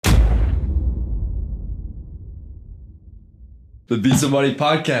The Be Somebody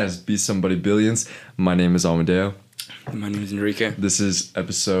podcast, Be Somebody Billions. My name is Amadeo. My name is Enrique. This is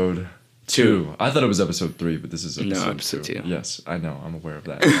episode 2. I thought it was episode 3, but this is episode 2. Yes, I know. I'm aware of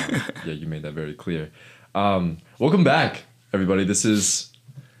that. Yeah, you made that very clear. Welcome back, everybody. This is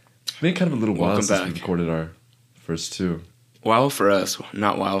been kind of a little while since we recorded our first 2. Wow for us,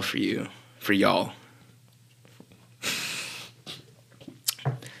 not wow for you. For y'all.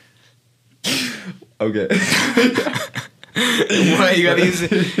 Okay. What you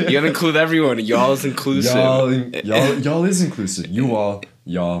gotta include everyone. Y'all is inclusive. Y'all is inclusive. You all,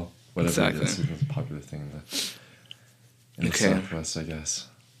 y'all, whatever. Exactly. It's a popular thing in the Southwest, I guess.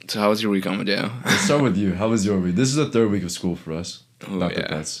 So how was your week, Amadeo? Let's start with you. How was your week? This is the 3rd week of school for us. Oh, Not that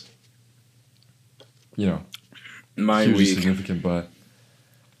that's, my hugely week significant, but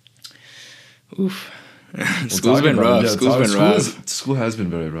oof. School's been rough. School has been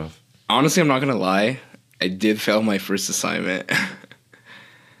very rough. Honestly, I'm not gonna lie. I did fail my first assignment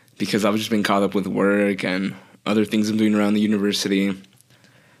because I've just been caught up with work and other things I'm doing around the university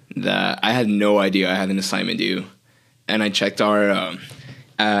that I had no idea I had an assignment due. And I checked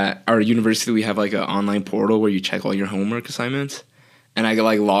at our university, we have like an online portal where you check all your homework assignments. And I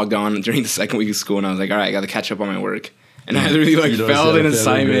logged on during the 2nd week of school and I was like, all right, I got to catch up on my work. And I literally failed an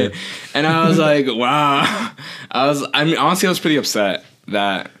assignment. And I was like, wow. Honestly, I was pretty upset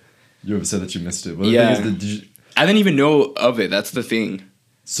that. You're upset that you missed it. Well, yeah. I didn't even know of it. That's the thing.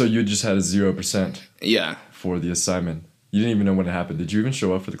 So you just had a 0%. Yeah. For the assignment. You didn't even know when it happened. Did you even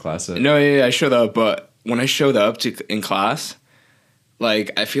show up for the class? No, I showed up. But when I showed up in class, I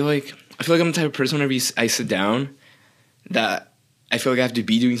feel like I'm the type of person whenever I sit down that I feel like I have to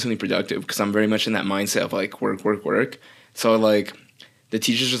be doing something productive because I'm very much in that mindset of work. So the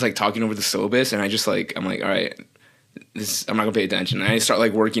teacher's just talking over the syllabus and I'm like, all right, I'm not gonna pay attention. And I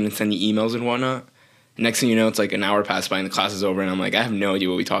start working and sending emails and whatnot. Next thing you know, it's an hour passed by and the class is over and I'm like, I have no idea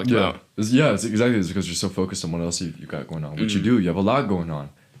what we talked about. It's exactly. It's because you're so focused on what else you got going on. Which you do. You have a lot going on.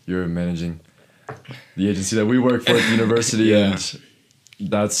 You're managing the agency that we work for at the university and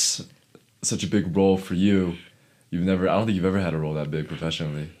that's such a big role for you. I don't think you've ever had a role that big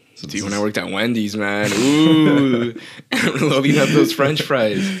professionally. So dude, when I worked at Wendy's, man, ooh, loading up those French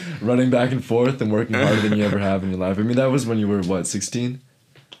fries, running back and forth and working harder than you ever have in your life. I mean, that was when you were what, 16?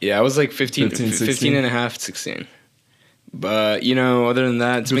 Yeah, I was 15 and a half, 16. But other than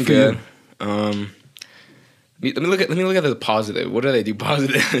that, it's been good. Let me look at the positive. What did I do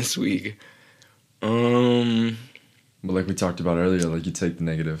positive this week? But like we talked about earlier, you take the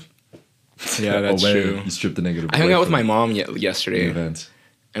negative. Yeah, that's away. True. You strip the negative. I hung out with my mom yesterday. Event.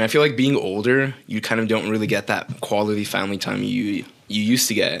 And I feel like being older, you kind of don't really get that quality family time you used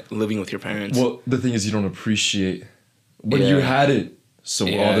to get living with your parents. Well, the thing is, you don't appreciate when you had it. So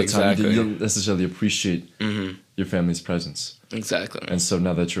all the time, you don't necessarily appreciate your family's presence. Exactly. And so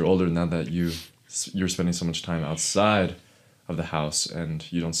now that you're older, now that you're spending so much time outside of the house and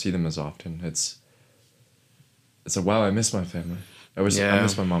you don't see them as often, it's like, wow, I miss my family. I miss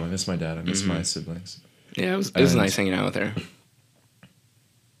my mom. I miss my dad. I miss my siblings. Yeah, it was nice hanging out with her.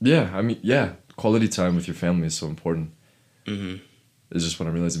 Yeah, I mean, quality time with your family is so important. Mm-hmm. It's just what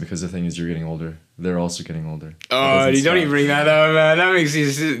I'm realizing because the thing is, you're getting older. They're also getting older. Oh, you don't even bring that up, man. That makes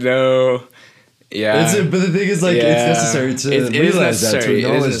you no. Yeah. But the thing is, it's necessary to realize that, to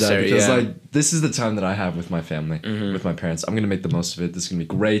acknowledge that, because this is the time that I have with my family, with my parents. I'm gonna make the most of it. This is gonna be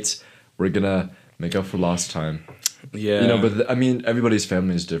great. We're gonna make up for lost time. Yeah. But everybody's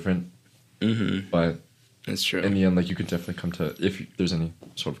family is different. Mm-hmm. But that's true. In the end, you can definitely come to, if there's any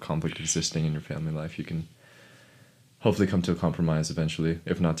sort of conflict existing in your family life, you can hopefully come to a compromise eventually.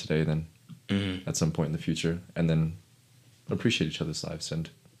 If not today, then at some point in the future, and then appreciate each other's lives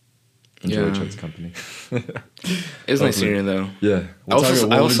and enjoy each other's company. It was nice hearing though. Yeah. What did you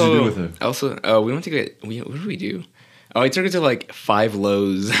do with her? We went to what did we do? Oh, I took her to 5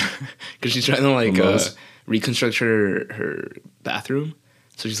 Lowe's because she's trying to reconstruct her bathroom.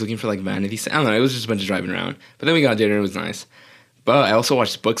 So she's looking for vanity. I don't know. It was just a bunch of driving around. But then we got dinner. It was nice. But I also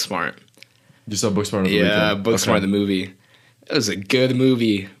watched Booksmart. You saw Booksmart? Yeah, Booksmart the movie. It was a good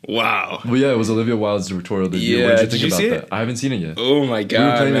movie. Wow. Well, yeah, it was Olivia Wilde's directorial debut. Yeah, what did you think about that? I haven't seen it yet. Oh my god, we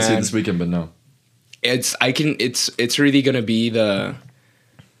were planning to see it this weekend, but no. It's really gonna be the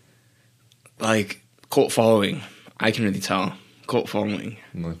cult following. I can really tell. Cult following.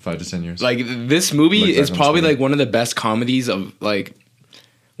 In 5 to 10 years. This movie is probably one of the best comedies of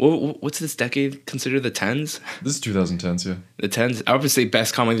what's this decade considered, the 10s? This is 2010s, yeah. The 10s? I would say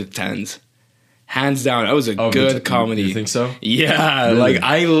best comedy of the 10s. Hands down, that was a good comedy. You think so? Yeah, really?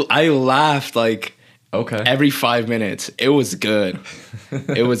 I laughed okay. every 5 minutes. It was good.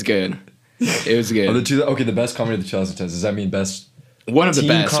 It was good. It was good. The best comedy of the 2010s. Does that mean best? One of the teen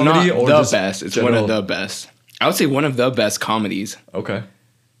best, comedy not or the just best. It's general? one of the best. I would say one of the best comedies. Okay.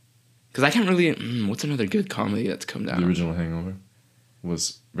 Because I can't really... what's another good comedy that's come down? The original Hangover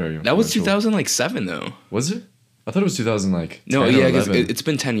was very That was influential. 2007, though. Was it? I thought it was 2000, like, No, 10 or yeah, because 11. it's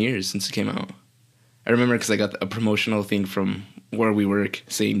been 10 years since it came out. I remember because I got a promotional thing from where we work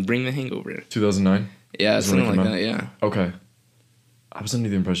saying, bring the Hangover. 2009? Yeah, Is when it something like came out? that, yeah. Okay. I was under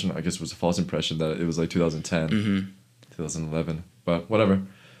the impression, I guess it was a false impression, that it was like 2010, 2011. But whatever.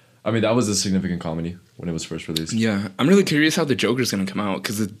 I mean, that was a significant comedy when it was first released. Yeah, I'm really curious how the Joker's gonna come out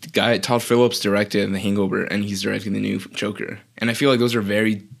because the guy Todd Phillips directed The Hangover and he's directing the new Joker, and I feel like those are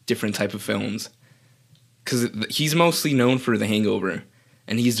very different type of films. Because he's mostly known for The Hangover,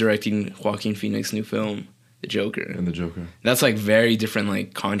 and he's directing Joaquin Phoenix's new film, The Joker. And the Joker. That's like very different,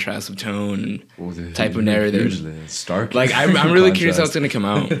 like contrast of tone Oh, and type of narrative. Hugely stark. Like I'm really curious how it's gonna come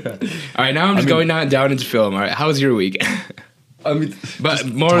out. All right, now I'm just going down into film. All right, how was your week? I mean, But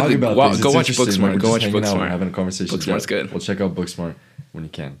more talking about things, go it's watch interesting. Booksmart. We're Go just watch hanging out, we're Booksmart. having a conversation. Booksmart's good. We'll check out Booksmart when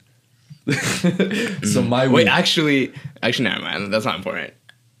you can. So my week. Wait, actually, never mind. That's not important.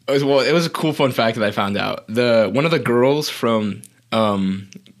 It was a cool fun fact that I found out. One of the girls from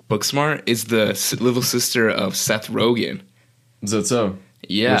Booksmart is the little sister of Seth Rogen. Is that so?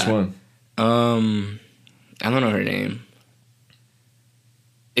 Yeah. Which one? I don't know her name.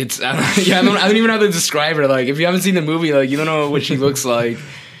 I don't even know how to describe her. Like, if you haven't seen the movie, like, you don't know what she looks like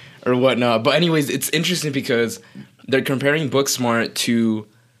or whatnot. But anyways, it's interesting because they're comparing Booksmart to,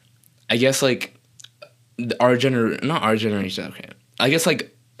 I guess, like, not our generation. Okay, I guess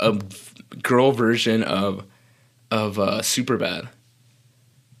like a girl version of Superbad.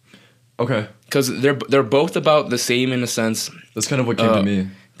 Okay. Because they're both about the same in a sense. That's kind of what came to me.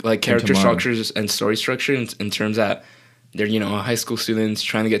 Like character mind. structures and story structure in terms that they're, high school students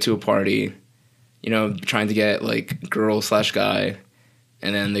trying to get to a party, trying to get like girl/guy,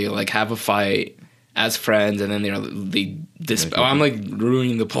 and then they like have a fight as friends, and then I'm like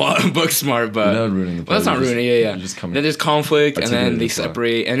ruining the plot of Booksmart, but You're not ruining the plot. well, that's not ruining it. Yeah. Then there's conflict, and then they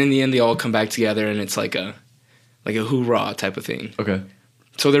separate, and in the end they all come back together, and it's like a hoorah type of thing. Okay.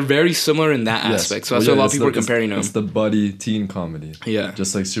 So they're very similar in that aspect. So that's why a lot of people are comparing them. It's the buddy teen comedy. Yeah.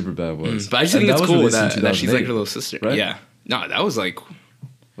 Just like Superbad was. But I just think it's cool that she's like her 2008, little sister. right? Yeah. No, that was like... It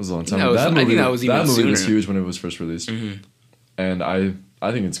was a long time. I think that was even That movie was sooner. huge when it was first released. And I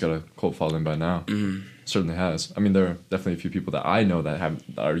think it's got a cult following by now. Certainly has. I mean, there are definitely a few people that I know that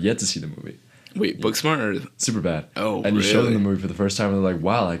are yet to see the movie. Wait, Booksmart or... Superbad. Oh, And you show them really? the movie for the first time and they're like,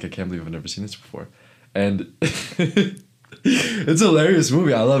 wow, like I can't believe I've never seen this before. And... It's a hilarious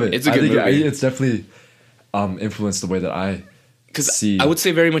movie. I love it. It's a good movie. It's definitely influenced the way that I see. I would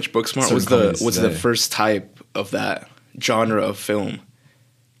say very much Booksmart was certain the comedies the today. first type of that genre of film.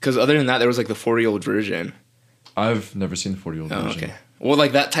 Because other than that, there was like the 40-year-old version. I've never seen the 40-year-old Oh, version. okay. Well,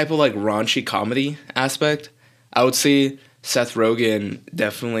 like that type of like raunchy comedy aspect, I would say Seth Rogen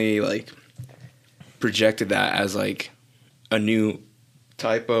definitely like projected that as like a new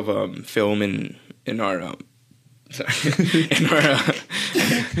type of film in our sorry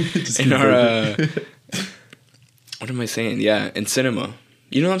in our what am I saying? Yeah, in cinema.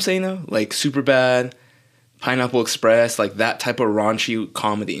 You know what I'm saying though? Like Superbad, Pineapple Express, like that type of raunchy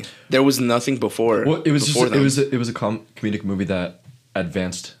comedy. There was nothing before. Well, it was before just them. it was a comedic movie that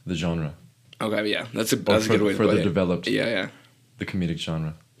advanced the genre. Okay, yeah, that's a good way to put further it. developed Yeah. the comedic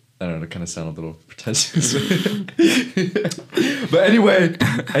genre. I don't know, it kind of sound a little pretentious. But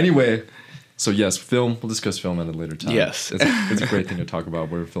anyway. So yes, film. We'll discuss film at a later time. Yes. It's a great thing to talk about.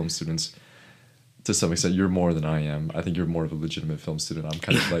 We're film students. To some extent, you're more than I am. I think you're more of a legitimate film student. I'm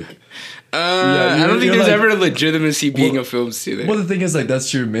kind of like... I don't think there's ever a legitimacy being a film student. Well, the thing is, like,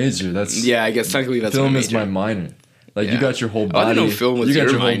 that's your major. That's Yeah, I guess technically that's film my is my major. minor. Like, Yeah. you got your whole Oh, I body. didn't know film was you got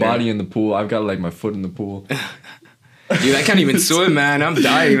your your whole minor. body in the pool. I've got, like, my foot in the pool. Dude, I can't even swim, man. I'm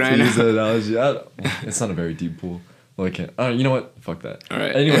dying right To use now. that analogy. It's not a very deep pool. Well, I can't. You know what? Fuck that. All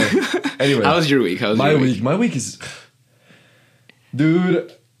right. Anyway. How was your week? My week is...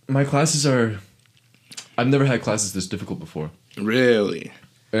 Dude, my classes are... I've never had classes this difficult before. Really?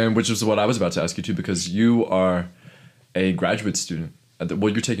 And which is what I was about to ask you too, because you are a graduate student.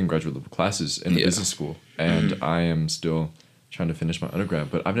 You're taking graduate level classes in the Yeah. business school, and I am still trying to finish my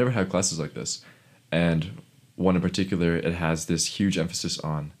undergrad. But I've never had classes like this, and one in particular, it has this huge emphasis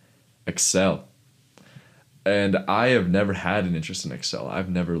on Excel. And I have never had an interest in Excel. I've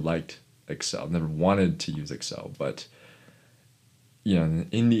never liked Excel. I've never wanted to use Excel, but you know,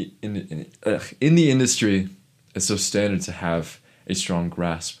 in the industry, it's so standard to have a strong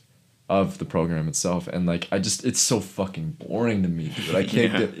grasp of the program itself, and like it's so fucking boring to me, dude. I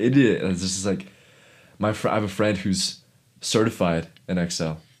can't get into it. And it's just like I have a friend who's certified in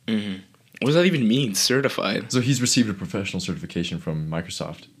Excel. What does that even mean, certified? So he's received a professional certification from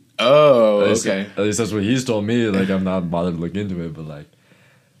Microsoft. Oh, okay. At least that's what he's told me. Like, I'm not bothered to look into it, but like,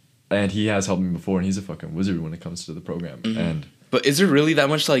 and he has helped me before, and he's a fucking wizard when it comes to the program. And but is there really that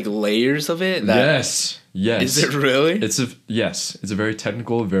much like layers of it? Yes. Is it really? It's a very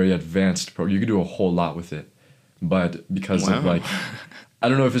technical, very advanced program. You can do a whole lot with it, but because of like, I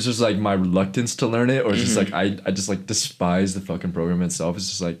don't know if it's just like my reluctance to learn it, or it's just like I just like despise the fucking program itself. It's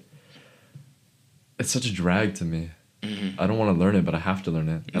just like, it's such a drag to me. I don't want to learn it, but I have to learn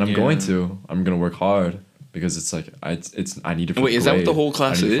it, and I'm going to. I'm gonna work hard because it's like I need it. Wait, is that what the whole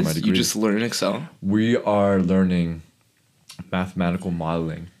class is? You just learn Excel? We are learning mathematical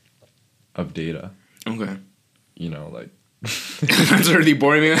modeling of data. Okay. You know, like that's already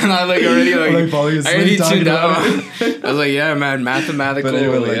boring me. I'm like already like I already tuned out. I was like, yeah, man, mathematical. But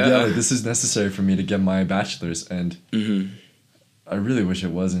anyway, like, this is necessary for me to get my bachelor's, and I really wish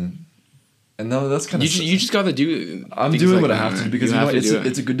it wasn't. And no, that's kind of you just gotta do. I'm doing what I have to because you know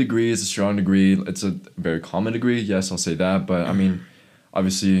it's a good degree, it's a strong degree, it's a very common degree. Yes, I'll say that, but I mean,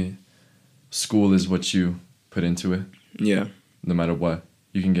 obviously, school is what you put into it. Yeah. No matter what,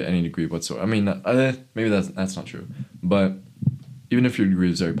 you can get any degree whatsoever. I mean, maybe that's not true, but even if your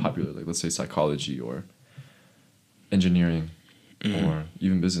degree is very popular, like let's say psychology or engineering or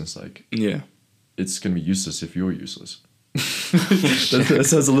even business, like it's gonna be useless if you're useless. that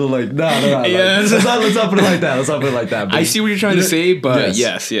sounds a little like no. Yeah, like, let's not put it like that. Let's not put it like that. But I see what you're trying to say, but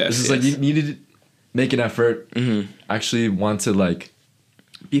yes. It's just like you need to make an effort. Actually, want to like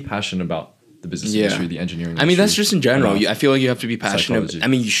be passionate about the business industry, the engineering industry. I mean, that's just in general. I feel like you have to be passionate. Psychology. I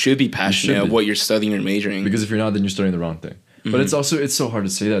mean, you should be passionate of what you're studying or majoring. Because if you're not, then you're studying the wrong thing. But it's so hard to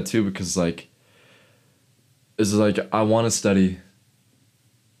say that too, because like it's like I want to study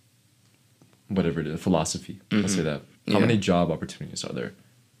whatever it is, philosophy. Let's say that. How many job opportunities are there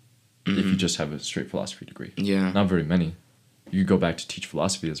if you just have a straight philosophy degree? Yeah. Not very many. You could go back to teach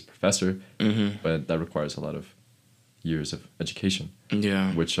philosophy as a professor, but that requires a lot of years of education.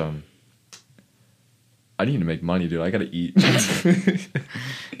 Yeah. Which I need to make money, dude. I gotta eat.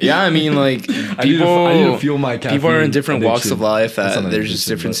 Yeah, I mean, like people, I need to fuel my caffeine. People are in different walks of life. There's just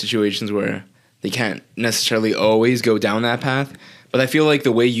different situations where they can't necessarily always go down that path. But I feel like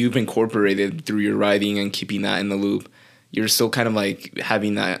the way you've incorporated through your writing and keeping that in the loop, you're still kind of like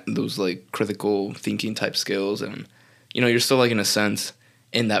having those like critical thinking type skills, and you know you're still like in a sense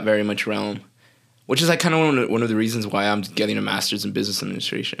in that very much realm, which is like kind of one of the reasons why I'm getting a master's in business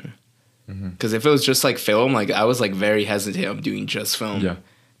administration. Because if it was just like film, like I was like very hesitant of doing just film. Yeah.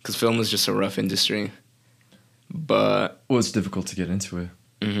 Because film is just a rough industry. But it's difficult to get into it.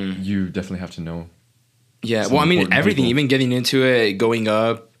 You definitely have to know. Yeah, well, I mean, everything, even getting into it, going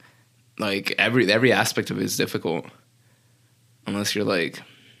up, like every aspect of it is difficult. Unless you're like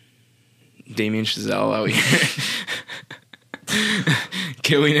Damien Chazelle out here.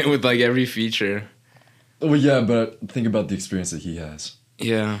 Killing it with like every feature. Well, yeah, but think about the experience that he has.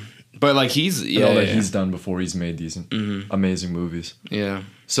 Yeah. But like he's he's done before he's made these amazing movies. Yeah.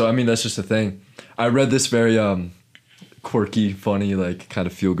 So I mean that's just the thing. I read this very quirky, funny, like kind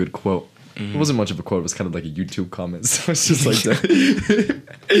of feel good quote. It wasn't much of a quote. It was kind of like a YouTube comment. So it's just like that.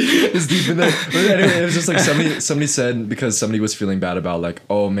 It's deep in there. But anyway, it was just like somebody said, because somebody was feeling bad about like,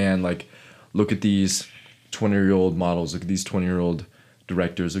 oh man, like look at these 20-year-old models, look at these 20-year-old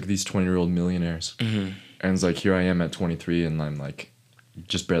directors, look at these 20-year-old millionaires. And it's like here I am at 23 and I'm like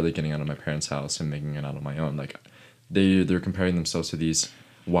just barely getting out of my parents' house and making it out on my own. Like they're comparing themselves to these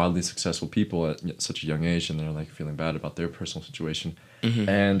wildly successful people at such a young age, and they're like feeling bad about their personal situation.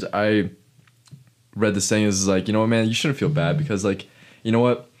 And I read this saying is like, you know what, man, you shouldn't feel bad because like, you know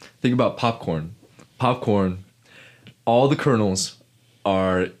what, think about popcorn. All the kernels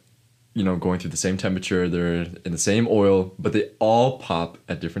are, you know, going through the same temperature, they're in the same oil, but they all pop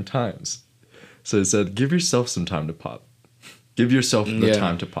at different times. So it said, give yourself some time to pop. Give yourself the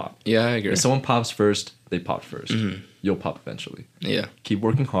time to pop. Yeah, I agree. If someone pops first, they pop first. You'll pop eventually. Yeah. Keep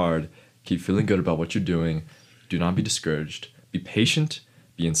working hard. Keep feeling good about what you're doing. Do not be discouraged. Be patient.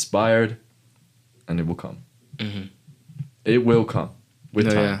 Be inspired. And it will come. It will come. With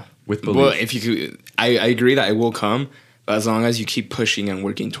time. Yeah. With belief. Well, if you could, I agree that it will come. But as long as you keep pushing and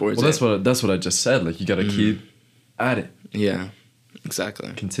working towards it. Well, that's what I just said. Like, you got to keep at it. Yeah.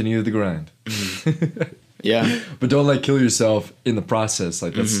 Exactly. Continue the grind. Yeah. But don't like kill yourself in the process.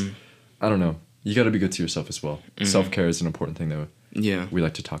 Like that's, I don't know. You got to be good to yourself as well. Self-care is an important thing that we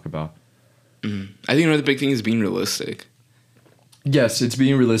like to talk about. I think another big thing is being realistic. Yes, it's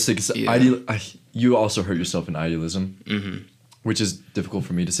being realistic. It's Yeah. you also hurt yourself in idealism, Mm-hmm. which is difficult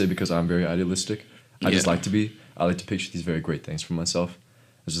for me to say because I'm very idealistic. I just Yeah. like to be. I like to picture these very great things for myself.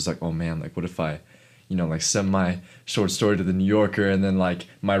 It's just like, oh man, like what if I, like send my short story to the New Yorker and then like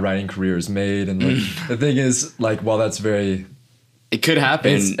my writing career is made and like the thing is like while that's very It could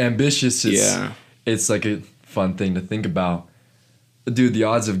happen. it's ambitious, Yeah. it's like a fun thing to think about. Dude, the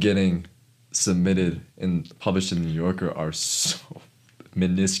odds of getting submitted and published in the New Yorker are so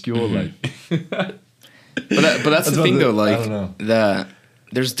minuscule. Like, But that's the what thing though, I like don't know. that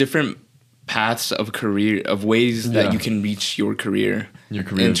there's different paths of career of ways that Yeah. you can reach your career Your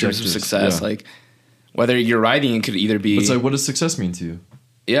career in terms of objectives, success. yeah. Like whether you're writing, it could either be It's like, what does success mean to you?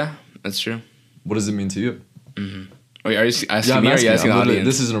 yeah, that's true. What does it mean to you? Wait, are you asking I'm me or are you asking the literally- audience?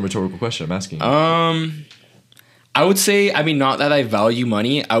 this isn't a rhetorical question. I'm asking. I would say, I mean, not that I value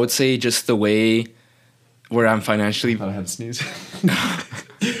money. I would say just the way where I'm financially, I had to sneeze.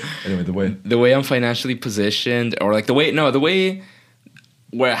 Anyway, the way I'm financially positioned, or like the way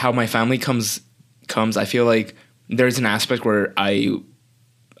where how my family comes. I feel like there's an aspect where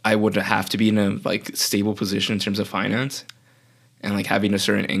I would have to be in a like stable position in terms of finance, and like having a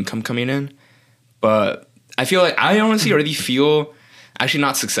certain income coming in. But I feel like I honestly already feel, actually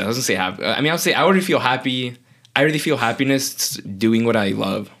not success. I was gonna say happy. I mean, I would say I already feel happy. I already feel happiness doing what I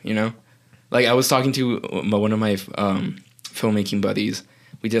love. You know, like I was talking to one of my filmmaking buddies.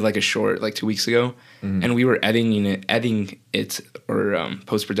 We did like a short like 2 weeks ago, and we were editing it or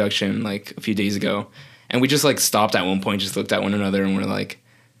post production like a few days ago, and we just like stopped at one point, just looked at one another, and we're like,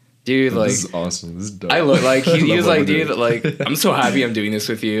 dude, like this is awesome. This is dope. I look like he Love was what like, we're dude, doing. like I'm so happy I'm doing this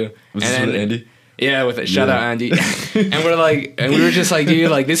with you. Was this with Andy? Yeah, with it. Shout Yeah. out Andy. And we're like, and we were just like,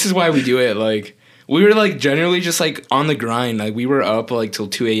 dude, like this is why we do it. Like we were like generally just like on the grind. Like we were up like till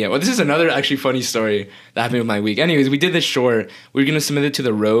 2 a.m. Well, this is another actually funny story that happened with my week. Anyways, we did this short. We were gonna submit it to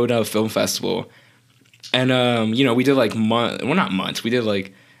the Road Film Festival, and we did like not months. We did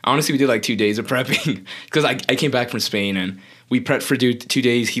like honestly we did like 2 days of prepping because I came back from Spain and we prepped for 2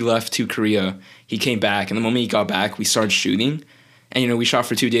 days. He left to Korea. He came back, and the moment he got back, we started shooting, and we shot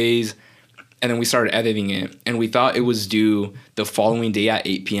for 2 days. And then we started editing it, and we thought it was due the following day at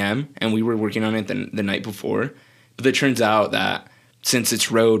 8 p.m. And we were working on it the night before. But it turns out that since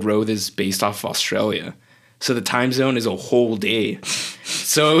it's Road is based off of Australia. So the time zone is a whole day.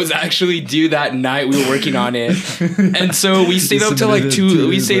 So it was actually due that night we were working on it. And so we stayed up till like 2,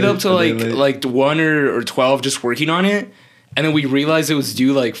 we stayed up till like 1 or 12 just working on it. And then we realized it was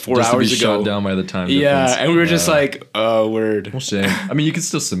due like 4 Just to be hours ago. shot down by the time Yeah, difference. and we were just like, oh, word. Well, shame. I mean, you could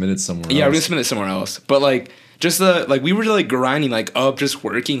still submit it somewhere Yeah, we're gonna else. submit it somewhere else. But like, just we were like grinding, like up, just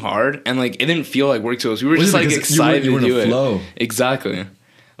working hard, and like it didn't feel like work to us. We were Well, just yeah, like because you were- excited you were to in do a it. flow. Exactly.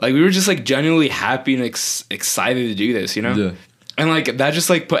 Like we were just like genuinely happy and excited to do this, Yeah. And like that just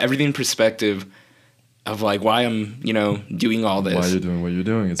like put everything in perspective of like why I'm doing all this. Why you're doing what you're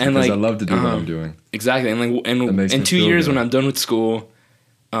doing? It's And, because like, I love to do what I'm doing. Exactly, and like That makes in me 2 feel years good. when I'm done with school,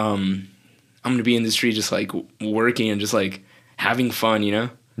 I'm gonna be in the street just like working and just like having fun, Yeah.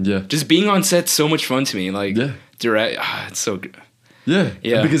 Just being on set's so much fun to me. Like Yeah. direct, it's so good. Yeah.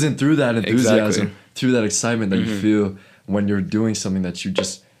 Yeah. Because then through that enthusiasm, Exactly. through that excitement that you feel when you're doing something that you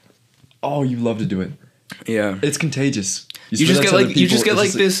just, you love to do it. Yeah. It's contagious. You spread just that get to other like you just people, get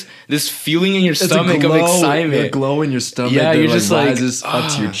it's like this feeling in your It's a stomach glow, of excitement. a glow in your stomach. Yeah, that you're like just like, rises up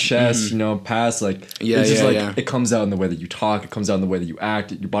to your chest, past like Yeah, it's just yeah, like yeah. it comes out in the way that you talk, it comes out in the way that you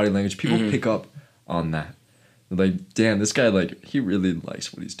act, your body language. People pick up on that. They're like, damn, this guy like he really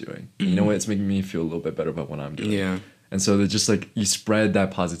likes what he's doing. You know what? It's making me feel a little bit better about what I'm doing. Yeah. And so they're just like you spread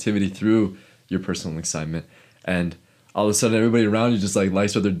that positivity through your personal excitement, and all of a sudden everybody around you just like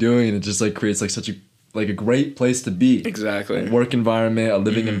likes what they're doing, and it just like creates like such a great place to be. Exactly. A work environment, a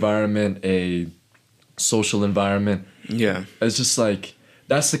living environment, a social environment. Yeah. It's just like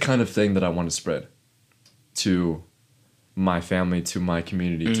that's the kind of thing that I want to spread to my family, to my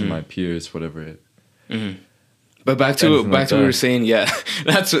community, to my peers, whatever it. But back to Anything like what we were that. saying, yeah.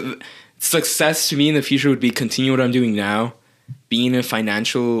 That's what success to me in the future would be continue what I'm doing now, being in a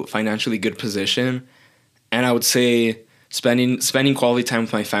financially good position, and I would say spending quality time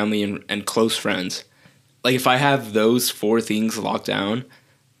with my family and close friends. Like if I have those 4 things locked down,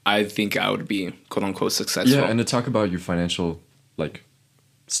 I think I would be quote unquote successful. Yeah, and to talk about your financial like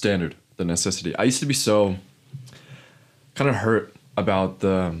standard, the necessity. I used to be so kind of hurt about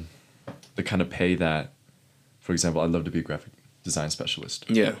the kind of pay that, for example, I'd love to be a graphic design specialist.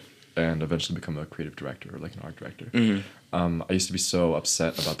 Yeah. And eventually become a creative director or like an art director. Mm-hmm. I used to be so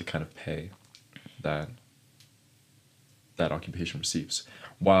upset about the kind of pay that occupation receives.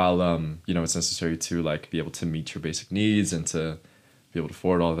 While it's necessary to like be able to meet your basic needs and to be able to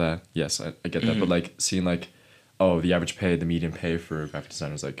afford all that. Yes, I get that. But like seeing like, oh, the average pay, the median pay for a graphic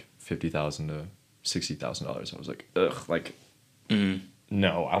designer is like $50,000 to $60,000. I was like, ugh, like.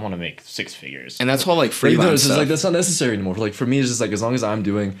 No, I want to make 6 figures. And that's all like freelance stuff. Like that's not necessary anymore. Like for me, it's just like as long as I'm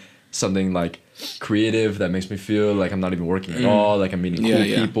doing something like creative that makes me feel like I'm not even working at all, like I'm meeting cool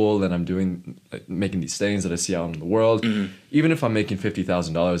people and I'm doing like, making these things that I see out in the world. Even if I'm making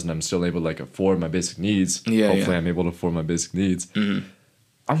 $50,000 and I'm still able to like afford my basic needs, hopefully I'm able to afford my basic needs.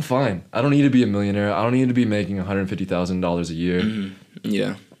 I'm fine. I don't need to be a millionaire. I don't need to be making $150,000 a year.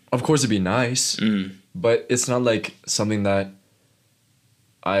 Yeah. Of course, it'd be nice, but it's not like something that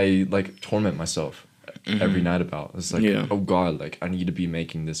I like torment myself every night about. It's like, oh God, like I need to be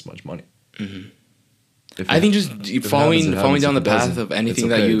making this much money. I think just following down the path of anything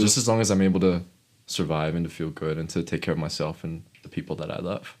that you... Just as long as I'm able to survive and to feel good and to take care of myself and the people that I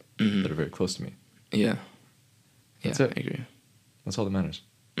love that are very close to me. Yeah. That's it. I agree. That's all that matters.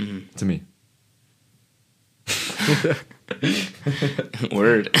 To me.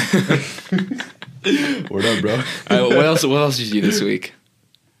 Word. Word up, bro. What else did you do this week?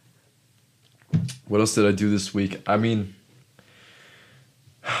 What else did I do this week? I mean,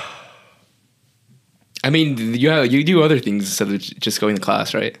 you do other things instead of just going to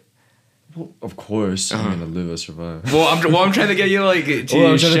class, right? well, of course. I mean, I live, I survive. Well, I'm trying to get you like to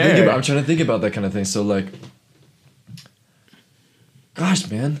I'm share. I'm trying to think about that kind of thing. So like, gosh,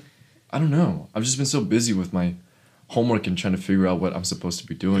 man, I don't know. I've just been so busy with my homework and trying to figure out what I'm supposed to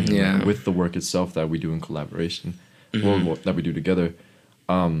be doing and, like, with the work itself that we do in collaboration, or that we do together.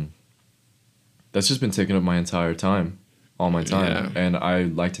 That's just been taking up my entire time, all my time, and I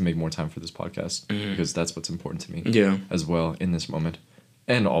like to make more time for this podcast because that's what's important to me, as well in this moment,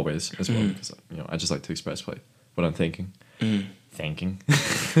 and always as well because I just like to express what I'm thinking,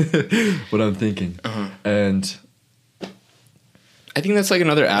 what I'm thinking, and I think that's like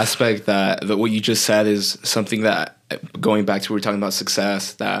another aspect that what you just said is something that, going back to what we were talking about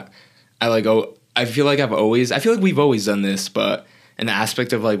success, that I feel like we've always done this, but in the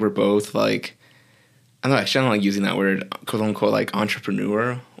aspect of like we're both like, I don't like using that word, quote unquote, like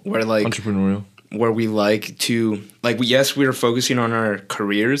entrepreneur, where like entrepreneurial, where we like to like yes, we're focusing on our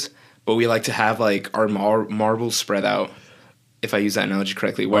careers, but we like to have like our marbles spread out. If I use that analogy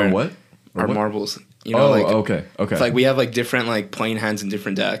correctly, where our marbles, like okay, it's like we have like different like playing hands in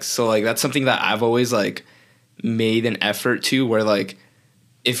different decks. So like that's something that I've always like made an effort to, where like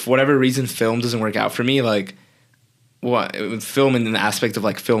if whatever reason film doesn't work out for me, like film in the aspect of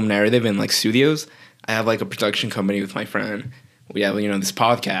like film narrative and like studios, I have like a production company with my friend. We have this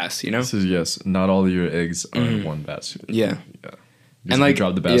podcast. This is not all of your eggs are in one basket. Yeah. And like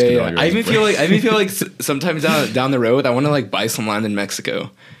drop the basket. I even feel like sometimes down the road I want to like buy some land in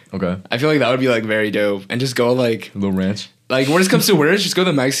Mexico. Okay. I feel like that would be like very dope, and just go like a little ranch. Like when it comes to words, just go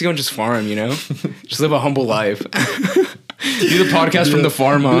to Mexico and just farm. Just live a humble life. Do the podcast from the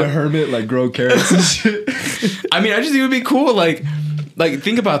farm. Be a hermit, like grow carrots and shit. I mean, I just think it would be cool. Like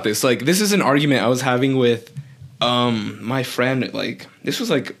think about this. Like this is an argument I was having with my friend. Like this was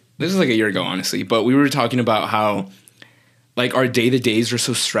like a year ago, honestly. But we were talking about how like our day-to-days are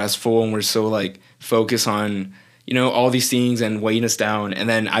so stressful and we're so like focused on all these things and weighing us down. And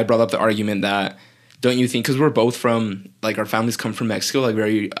then I brought up the argument that, don't you think, because we're both from like our families come from Mexico, like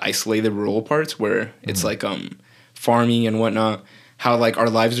very isolated rural parts where it's like farming and whatnot, how like our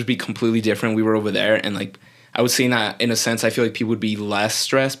lives would be completely different. We were over there, and like I would say that in a sense I feel like people would be less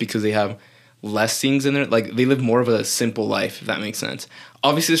stressed because they have less things in there. Like they live more of a simple life, if that makes sense.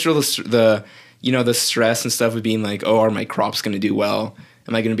 Obviously there's still the stress and stuff of being like, oh, are my crops going to do well?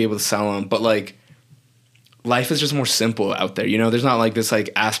 Am I going to be able to sell them? But like life is just more simple out there. There's not like this like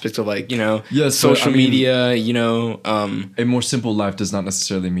aspect of like, social media, a more simple life does not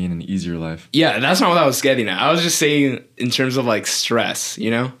necessarily mean an easier life. Yeah, that's not what I was getting at. I was just saying in terms of like stress,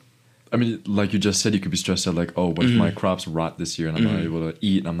 I mean, like you just said, you could be stressed out like, oh, what if my crops rot this year and I'm not able to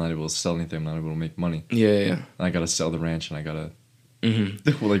eat and I'm not able to sell anything, I'm not able to make money. Yeah. And I got to sell the ranch and I got to...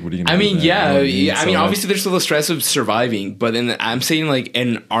 Well, like, what are you gonna I mean, do? I mean, obviously there's still the stress of surviving, but I'm saying like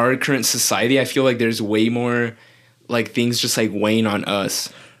in our current society, I feel like there's way more like things just like weighing on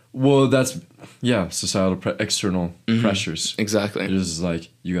us. Well, that's societal external pressures. Exactly. It's just like,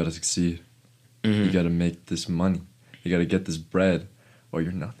 you gotta succeed. You gotta make this money. You gotta get this bread, or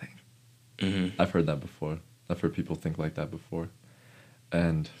you're nothing. I've heard that before. I've heard people think like that before,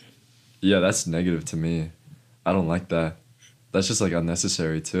 and that's negative to me. I don't like that. That's just like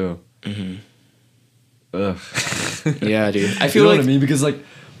unnecessary too. Ugh. Yeah, dude. I feel what I mean? Because like,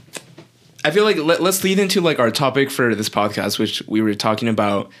 I feel like let's lead into like our topic for this podcast, which we were talking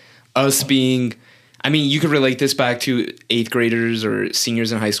about us being. I mean, you could relate this back to 8th graders or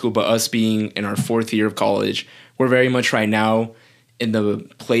seniors in high school, but us being in our 4th year of college, we're very much right now in the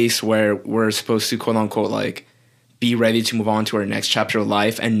place where we're supposed to, quote unquote, like, be ready to move on to our next chapter of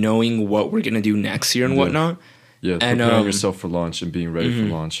life and knowing what we're going to do next year and whatnot. Yeah, and preparing yourself for launch and being ready for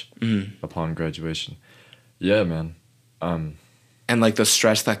launch upon graduation. Yeah, man. And, like, the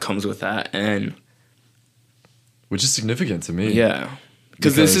stress that comes with that. And which is significant to me. yeah.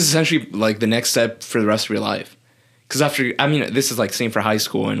 Because this is essentially, like, the next step for the rest of your life. Because after, I mean, this is, like, same for high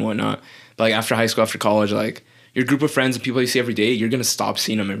school and whatnot. But, like, after high school, after college, like, your group of friends and people you see every day, you're going to stop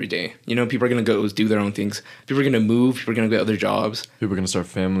seeing them every day. You know, people are going to go do their own things. People are going to move. People are going to get other jobs. People are going to start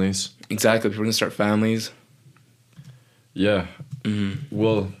families. Exactly. People are going to start families. Yeah.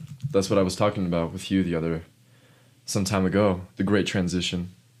 Well, that's what I was talking about with you some time ago. The great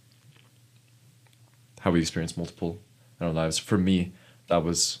transition. How we experienced multiple in our lives. For me, that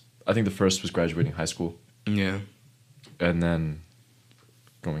was, I think the first was graduating high school. Yeah. And then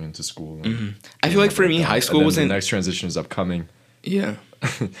going into school. And, I feel like for me, high school wasn't... The next transition is upcoming. Yeah.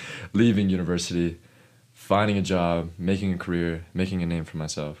 Leaving university, finding a job, making a career, making a name for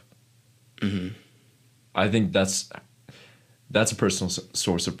myself. I think that's a personal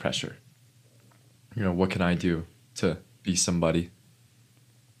source of pressure. You know, what can I do to be somebody?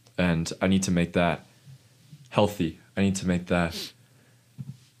 And I need to make that healthy. I need to make that...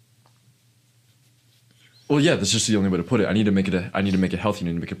 Well, yeah, that's just the only way to put it. I need to make it healthy. I need to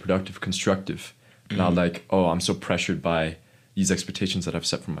make it productive, constructive. Not like, oh, I'm so pressured by these expectations that I've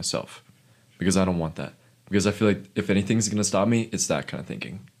set for myself. Because I don't want that. Because I feel like if anything's going to stop me, it's that kind of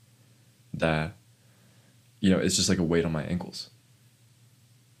thinking. That, you know, it's just like a weight on my ankles.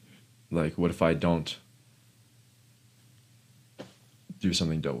 Like, what if I don't do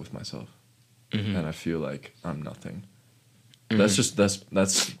something dope with myself? And I feel like I'm nothing. That's something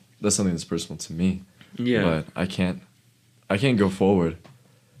that's personal to me. Yeah. But I can't go forward,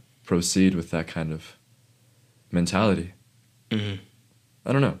 proceed with that kind of mentality. I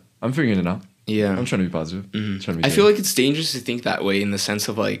don't know. I'm figuring it out. Yeah. I'm trying to be positive. Trying to be I feel like it's dangerous to think that way in the sense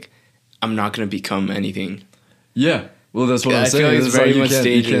of, like, I'm not going to become anything. Yeah. Well, that's what I'm I saying. feel like it's very much you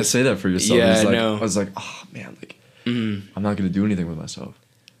dangerous. can't say that for yourself. Yeah, it's like, no. I was like, oh, man, like, I'm not going to do anything with myself.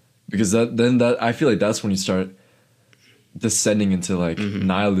 Because I feel like that's when you start descending into, like,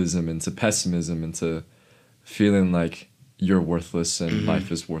 nihilism, into pessimism, into feeling like you're worthless and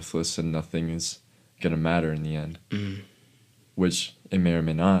life is worthless and nothing is going to matter in the end. Which it may or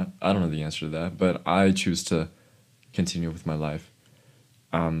may not. I don't know the answer to that. But I choose to continue with my life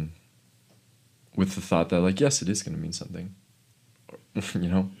with the thought that, like, yes, it is going to mean something. You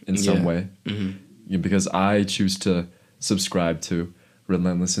know, in some way. Because I choose to subscribe to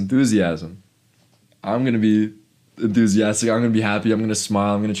relentless enthusiasm. I'm going to be enthusiastic. I'm going to be happy. I'm going to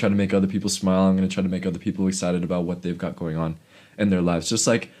smile. I'm going to try to make other people smile. I'm going to try to make other people excited about what they've got going on in their lives. Just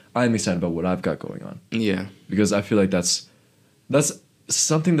like I'm excited about what I've got going on. Yeah. Because I feel like that's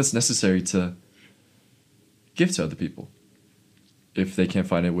something that's necessary to give to other people if they can't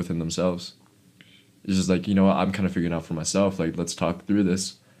find it within themselves. It's just like, you know what, I'm kind of figuring out for myself. Like, let's talk through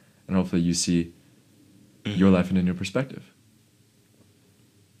this. And hopefully you see your life in a new perspective.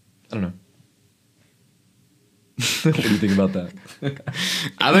 I don't know. What do you think about that?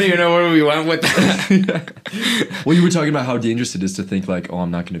 I don't even know where we went with that. Well, you were talking about how dangerous it is to think like, oh,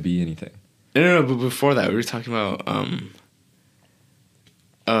 I'm not going to be anything. No, but before that, we were talking about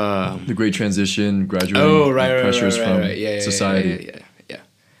the great transition, graduating, pressures from society. Yeah.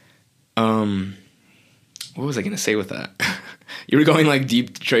 What was I gonna say with that? You were going like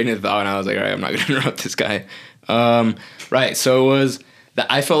deep train of thought, and I was like, all right, I'm not gonna interrupt this guy. Right. So it was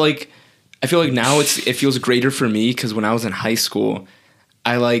that I feel like now it feels greater for me because when I was in high school,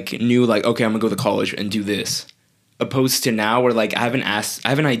 I like knew like, okay, I'm gonna go to college and do this, opposed to now where like I have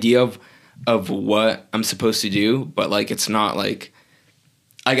an idea of what I'm supposed to do, but like it's not like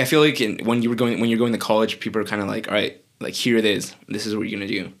I feel like when you're going to college, people are kind of like, all right, like here it is, this is what you're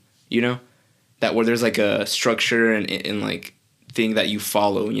gonna do, you know, that where there's like a structure and like thing that you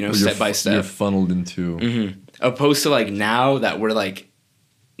follow, you know, step by step. You're funneled into. Opposed to like now that we're like,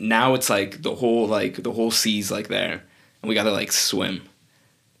 now it's like the whole sea's like there, and we gotta like swim,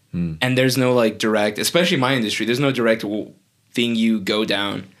 and there's no like direct, especially my industry, there's no direct thing you go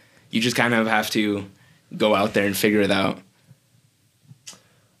down. You just kind of have to go out there and figure it out.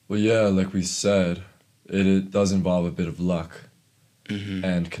 Well, yeah, like we said, it does involve a bit of luck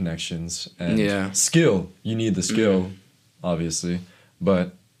and connections and skill. You need the skill, obviously,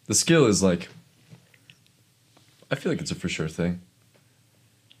 but the skill is like, I feel like it's a for sure thing.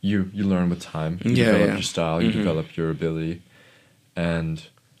 You learn with time. You develop your style. You develop your ability, and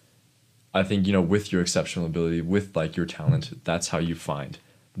I think, you know, with your exceptional ability, with like your talent, that's how you find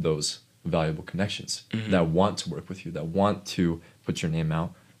those valuable connections that want to work with you, that want to put your name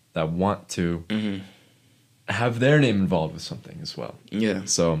out, that want to have their name involved with something as well. Yeah.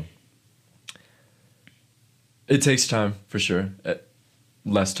 So it takes time for sure.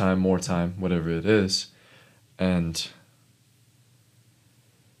 Less time, more time, whatever it is. And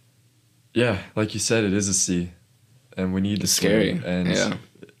yeah, like you said, it is a sea. And we need to It's scary. swim. And Yeah.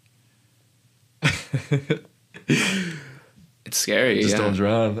 It's scary. just yeah. don't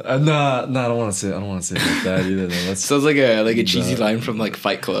drown. No, I don't want to say. I don't want to say it like that either. Though. Let's Sounds like a cheesy line from like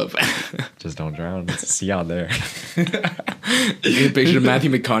Fight Club. just don't drown. It's a sea out there. You can picture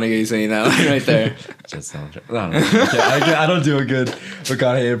Matthew McConaughey saying that line right there. Just don't drown. No, I don't do a good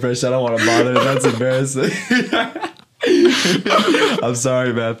McConaughey impression. I don't want to bother. That's embarrassing. I'm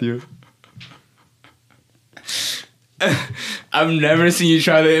sorry, Matthew. I've never seen you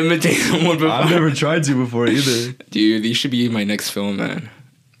try to imitate someone before. I've never tried to before either. Dude, these should be my next film, man.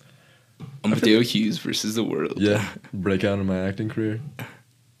 Amadeo Hughes versus the world. Yeah, break out in my acting career.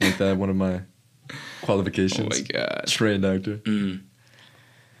 Make that one of my qualifications. Oh my god. Trained actor.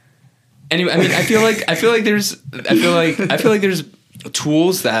 Anyway, I mean, I feel like there's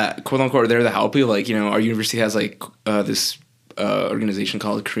tools that quote unquote are there to help you. Like, you know, our university has like this organization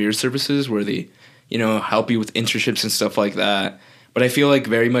called Career Services where they, you know, help you with internships and stuff like that. But I feel like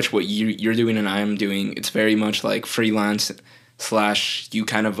very much what you're doing and I'm doing, it's very much like freelance / you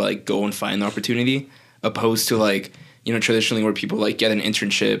kind of like go and find the opportunity, opposed to like, you know, traditionally where people like get an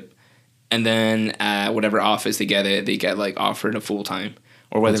internship and then at whatever office they get like offered a full time.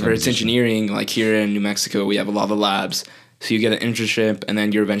 Or whether it's engineering, like here in New Mexico, we have a lot of labs. So you get an internship and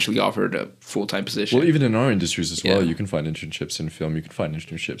then you're eventually offered a full-time position. Well, even in our industries as well, Yeah. you can find internships in film. You can find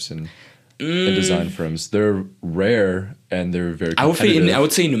internships in design firms. They're rare and they're very competitive. I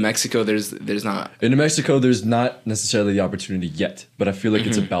would say in New Mexico, there's not. In New Mexico, there's not necessarily the opportunity yet, but I feel like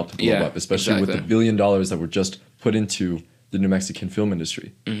it's about to blow Yeah, up, especially with the $1 billion that were just put into the New Mexican film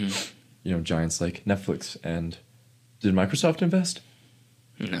industry. You know, giants like Netflix and did Microsoft invest?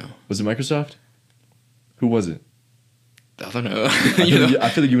 No. Was it Microsoft? Who was it? I don't know. I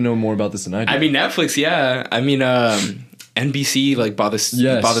feel like you know more about this than I do. I mean, Netflix, yeah. I mean, NBC like bought the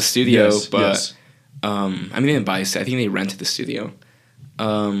studio, but I mean, they didn't buy it. I think they rented the studio.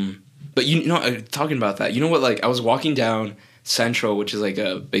 But you know, talking about that, you know what? Like, I was walking down Central, which is like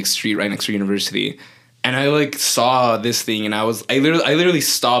a big street right next to university, and I like saw this thing, and I literally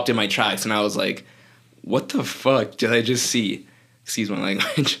stopped in my tracks, and I was like, "What the fuck did I just see?" Excuse my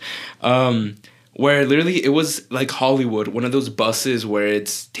language. Where literally it was like Hollywood, one of those buses where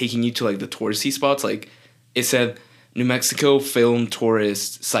it's taking you to like the touristy spots. Like it said New Mexico Film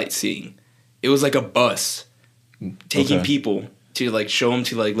Tourist Sightseeing. It was like a bus taking people to like show them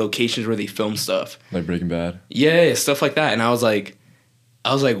to like locations where they film stuff. Like Breaking Bad. Yeah, stuff like that. And I was like,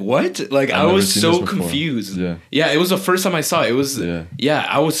 what? Like I was so confused. Yeah, it was the first time I saw it. It was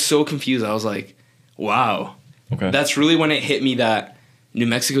I was so confused. I was like, wow. Okay. That's really when it hit me that New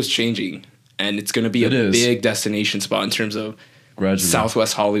Mexico's changing. And it's going to be a big destination spot in terms of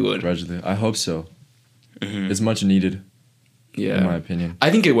Southwest Hollywood. Gradually. I hope so. It's much needed, in my opinion.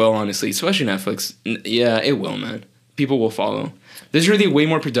 I think it will, honestly. Especially Netflix. Yeah, it will, man. People will follow. There's really way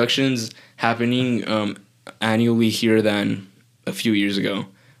more productions happening annually here than a few years ago.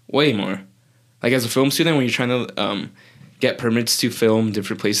 Way more. Like, as a film student, when you're trying to get permits to film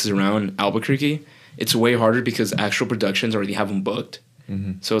different places around Albuquerque, it's way harder because actual productions already have them booked.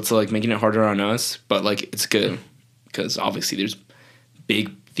 So it's like making it harder on us, but like it's good because obviously there's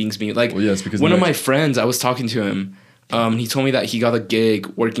big things being like. Well, yeah, it's because one of my friends, I was talking to him. He told me that he got a gig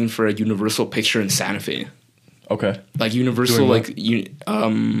working for a Universal picture in Santa Fe. Okay. Like Universal, like I think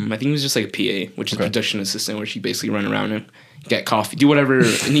it was just like a PA, which is production assistant, where she basically run around and get coffee, do whatever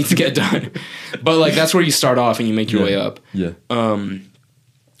it needs to get done. But like that's where you start off and you make your way up. Yeah.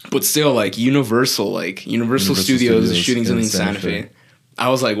 But still, like Universal Studios is shooting something in Santa Fe. I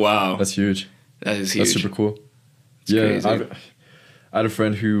was like, wow. That's huge. That is huge. That's super cool. It's crazy. I had a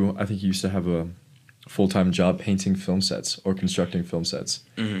friend who I think he used to have a full-time job painting film sets or constructing film sets.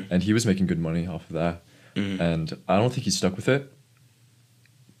 And he was making good money off of that. And I don't think he stuck with it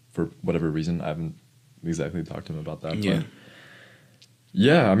for whatever reason. I haven't exactly talked to him about that. Yeah. But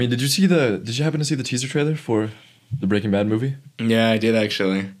yeah, I mean, did you happen to see the teaser trailer for the Breaking Bad movie? Yeah, I did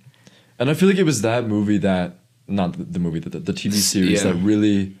actually. And I feel like it was that movie that, not the movie, the TV series that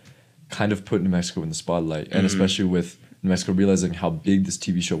really kind of put New Mexico in the spotlight. And especially with New Mexico realizing how big this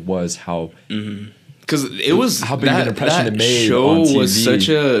TV show was, how... Because it was... How big of an impression it made show on TV. was such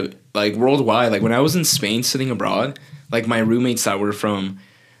a... Like, worldwide. Like, when I was in Spain sitting abroad, like, my roommates that were from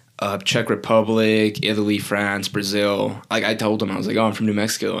Czech Republic, Italy, France, Brazil. Like I told them, I was like, oh, I'm from New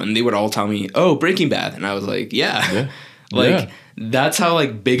Mexico, and they would all tell me, oh, Breaking Bad, and I was like, yeah. Like that's how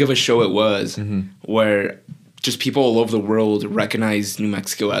like big of a show it was, where just people all over the world recognize New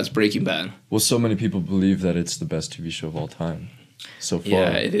Mexico as Breaking Bad. Well, so many people believe that it's the best TV show of all time so far. Yeah,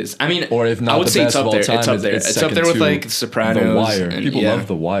 it is. I mean, or if not I would the say best of all time, it's up there. It's up there with like Sopranos. The Wire. And, People love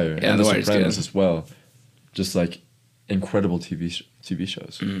The Wire. Yeah, and The The Wire's Sopranos good. as well. Just like incredible TV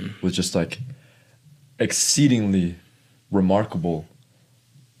shows with just like exceedingly remarkable.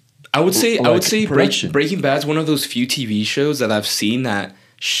 I would say production. Breaking Bad's one of those few TV shows that I've seen that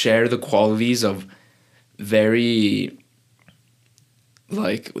share the qualities of very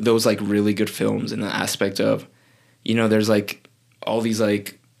like those like really good films in the aspect of, you know, there's like all these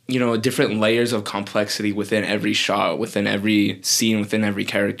like, you know, different layers of complexity within every shot, within every scene, within every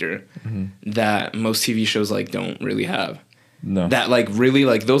character that most TV shows like don't really have. No. That like really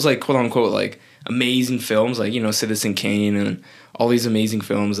like those like quote unquote like amazing films like, you know, Citizen Kane and all these amazing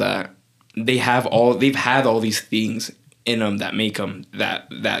films that they've had all these things in them that make them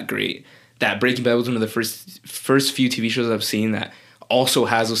that great. That Breaking Bad was one of the first few TV shows I've seen that also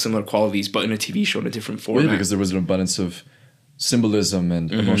has those similar qualities, but in a TV show in a different format. Well, yeah, because there was an abundance of symbolism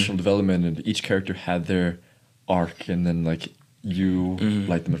and emotional development, and each character had their arc, and then like you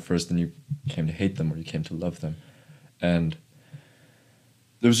liked them at first, then you came to hate them or you came to love them, and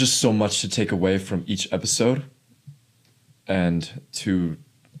there was just so much to take away from each episode, and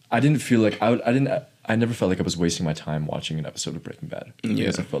I didn't feel like I never felt like I was wasting my time watching an episode of Breaking Bad.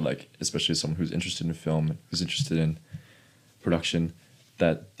 Because I felt like, especially as someone who's interested in film, who's interested in production,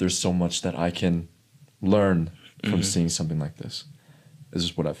 that there's so much that I can learn from seeing something like this. This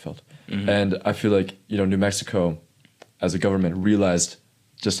is what I felt. And I feel like, you know, New Mexico, as a government, realized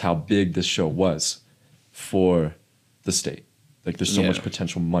just how big this show was for the state. Like, there's so much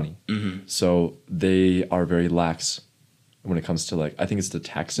potential money. So they are very lax when it comes to, like, I think it's the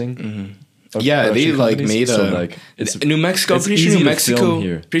taxing. Yeah, they like made a. So, like, it's New Mexico. it's Pretty easy sure New to Mexico. film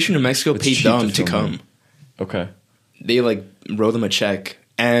here. Pretty sure New Mexico It's paid cheap them to to film come. here. Okay. They like wrote them a check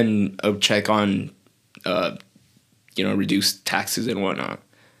and a check on, you know, reduced taxes and whatnot.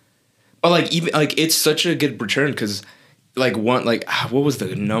 But like even like it's such a good return because, like what was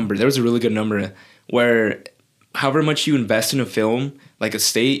the number? There was a really good number where, however much you invest in a film, like a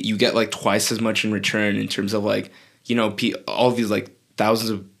state, you get like twice as much in return in terms of like, you know, all these like thousands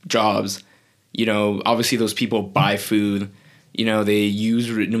of jobs. You know, obviously those people buy food, you know, they use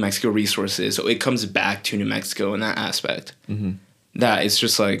New Mexico resources. So it comes back to New Mexico in that aspect. That it's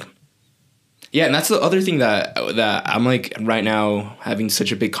just like, yeah. And that's the other thing that I'm like right now having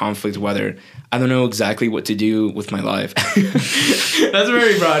such a big conflict, whether I don't know exactly what to do with my life. That's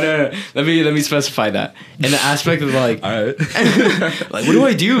very broad. No. Let me specify that. In the aspect of like, All right. like, what do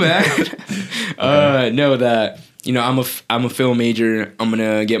I do, man? No, that, you know, I'm a film major. I'm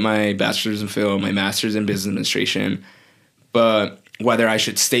gonna get my bachelor's in film, my master's in business administration. But whether I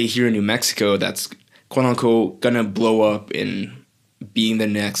should stay here in New Mexico, that's quote unquote gonna blow up in being the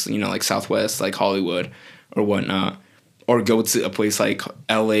next, you know, like Southwest, like Hollywood or whatnot, or go to a place like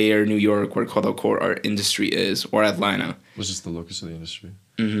LA or New York where quote unquote our industry is, or Atlanta, Which is the locus of the industry.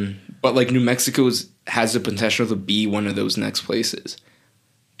 but like New Mexico has the potential to be one of those next places.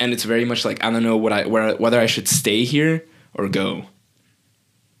 And it's very much like, I don't know whether I should stay here or go.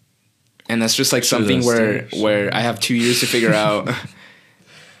 And that's just like something where I have 2 years to figure out.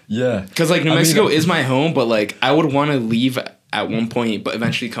 Yeah. Because like New Mexico is my home, but like I would want to leave at one point, but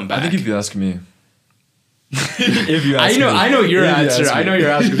eventually come back. I think if you ask me. If you ask I know your If you answer. ask I me. know your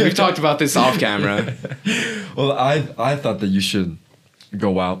answer. We've talked about this off camera. Well, I thought that you should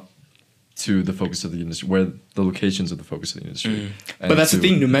go out to the focus of the industry, where the locations of the focus of the industry. But that's the to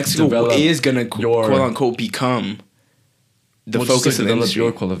thing. New Mexico develop is gonna your- quote unquote become the well, just focus to of the develop industry.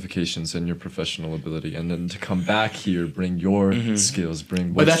 your qualifications and your professional ability, and then to come back here, bring your skills,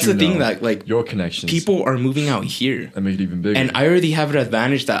 bring what But that's you the thing know, that like your connections, people are moving out here. and make it even bigger. And I already have an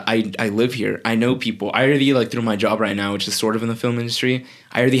advantage that I live here. I know people. I already, like, through my job right now, which is sort of in the film industry,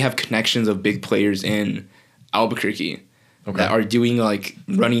 I already have connections of big players in Albuquerque that are doing, like,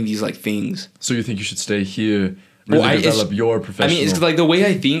 running these, like, things. So you think you should stay here, really develop your professional... I mean, it's like the way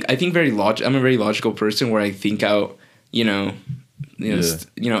I think very I'm a very logical person where I think out, you know,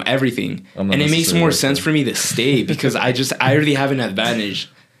 everything. I'm not And it makes necessarily more like sense that. for me to stay because I already have an advantage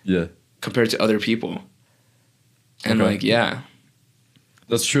Yeah, compared to other people. And, Okay. like, yeah.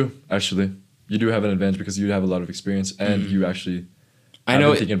 that's true, actually. You do have an advantage because you have a lot of experience, and you actually... I have know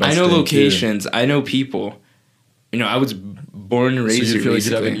been thinking about I know staying here. locations. I know people. You know, I was born and So raised you here, feel like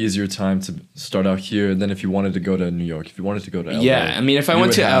you'd have an basically. easier time to start out here than if you wanted to go to New York, if you wanted to go to LA. Yeah, I mean, if I you went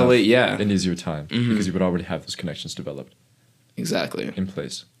would to have LA, yeah. an easier time because you would already have those connections developed Exactly. in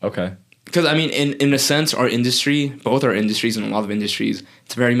place. Okay. Because, I mean, in a sense, our industry, both our industries and a lot of industries,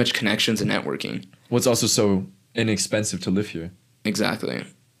 it's very much connections and networking. What's also so inexpensive to live here. Exactly.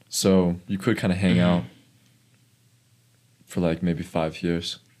 So you could kind of hang out for like maybe 5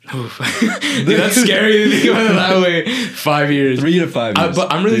 years. Oof. Dude, that's scary to think about it that way. 5 years. 3 to 5 years.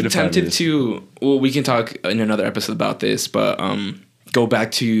 But I'm really 3 to 5 tempted years. to. Well, we can talk in another episode about this, but go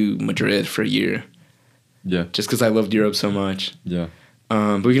back to Madrid for a year, Yeah. just because I loved Europe so much. Yeah.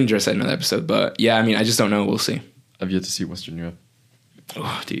 But we can address that in another episode. But yeah, I mean, I just don't know. We'll see. I've yet to see Western Europe.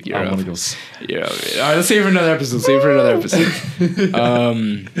 Oh, dude, I want Europe. to go. Yeah. All right, let's save it for another episode.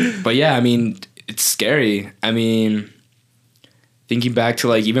 But yeah, I mean, it's scary. I mean, thinking back to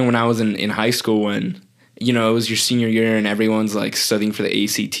like even when I was in high school, when it was your senior year and everyone's like studying for the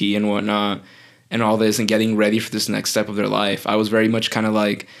ACT and whatnot and all this and getting ready for this next step of their life, I was very much kind of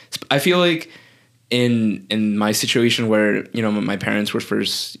like, I feel like in my situation where my parents were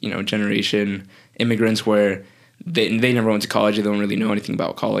first generation immigrants, where they never went to college, they don't really know anything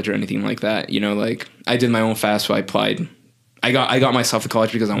about college or anything like that. Like I did my own FAFSA, I applied, I got myself to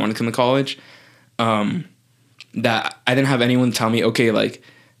college because I wanted to come to college. That I didn't have anyone tell me, okay, like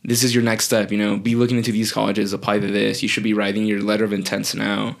this is your next step, be looking into these colleges, apply to this, you should be writing your letter of intents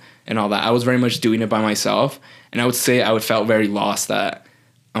now and all that. I was very much doing it by myself, and I would say I would felt very lost that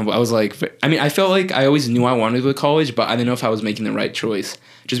I was like, I mean, I felt like I always knew I wanted to go to college, but I didn't know if I was making the right choice,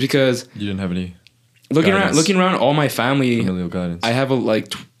 just because You didn't have any looking guidance. around all my family, familial guidance. I have like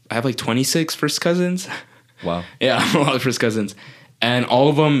 26 first cousins. Wow. Yeah, a lot of first cousins. And all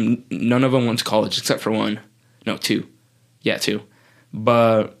of them, none of them went to college except for one. No, two. Yeah, two.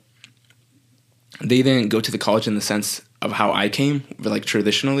 But they didn't go to the college in the sense of how I came, like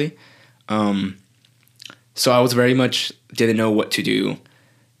traditionally. So I was very much didn't know what to do.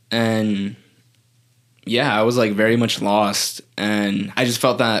 And yeah, I was like very much lost. And I just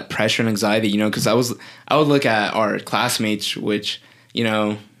felt that pressure and anxiety, because I would look at our classmates, which,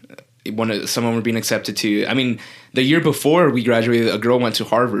 someone were being accepted to. I mean, the year before we graduated, a girl went to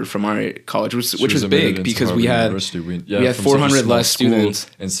Harvard from our college, which was admitted big into because Harvard we had University. we had from such a 400 small less school students.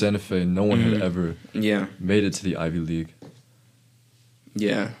 in Santa Fe. No one had ever Yeah, made it to the Ivy League.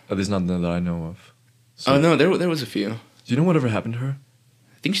 yeah. At least not that I know of. So, Oh no, there was a few. do you know whatever happened to her?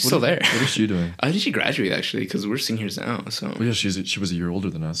 I think she's still there. What is she doing? I think she graduated actually because we're seniors now. So Well, yeah, she was a year older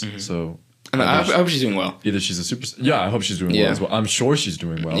than us. So I hope she's doing well. either she's a super. Yeah, I hope she's doing Yeah. well as well. I'm sure she's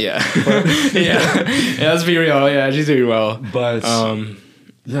doing well. Yeah, yeah. Let's be real. Yeah, she's doing well. But Um,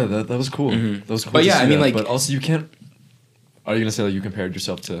 yeah, that was cool. That was cool. But to yeah, see I mean, that. like- but also you can't. Are you gonna say that you compared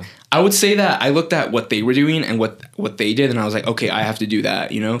yourself to? I would say that I looked at what they were doing and what they did, and I was like, okay, I have to do that,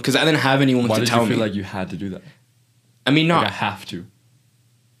 because I didn't have anyone Why to did tell you feel me. like you had to do that? I mean, Like, not I have to.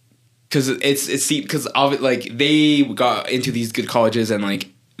 because because of it, like they got into these good colleges, and like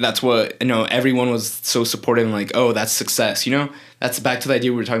that's what everyone was so supportive and like, oh, that's success, that's back to the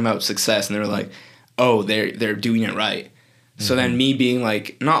idea we were talking about success, and they were like, oh, they're doing it right. So then me being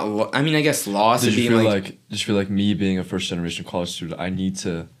like I guess lost Did and you being feel like, like? Did you feel like me being a first generation college student? I need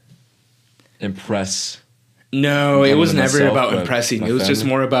to impress. no, not it was even never myself, about but impressing. my It was just family?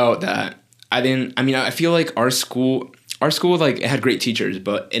 more about that. I feel like our school like it had great teachers,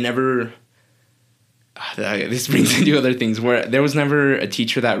 but it never. This brings into other things where there was never a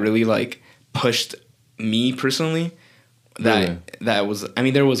teacher that really like pushed me personally. Really? That was. I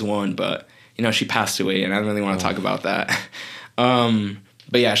mean, there was one, but she passed away, and I don't really want to talk about that.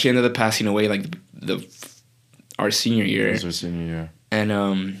 But yeah, she ended up passing away like our senior year. It was our senior year.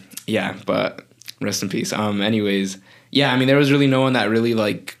 And yeah, but rest in peace. Anyways, yeah, I mean there was really no one that really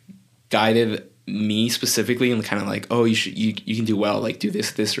like guided me specifically and kind of like, oh, you can do well, like do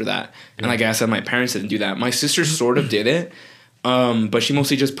this or that. And like I said, my parents didn't do that. My sister sort of did it, but she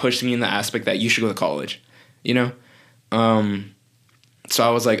mostly just pushed me in the aspect that you should go to college, So I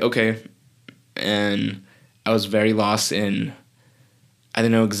was like, okay, and I was very lost in. I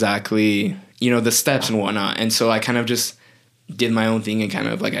didn't know exactly, the steps and whatnot. And so I kind of just did my own thing and kind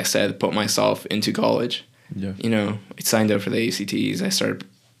of, like I said, put myself into college. Yeah. I signed up for the ACTs. I started,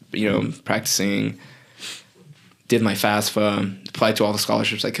 practicing, did my FAFSA, applied to all the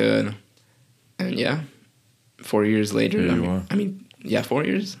scholarships I could. And yeah, 4 years later. Here you are. 4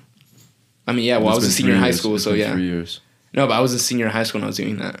 years. I was a It's been senior in 3 high years. school, It's so been yeah. 3 years. No, but I was a senior in high school when I was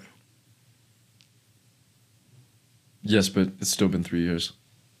doing that. Yes, but it's still been 3 years.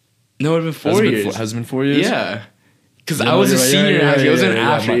 No, it would have been Has 4 it been years. Has it been 4 years? Yeah. Because I was a senior in high school. I was in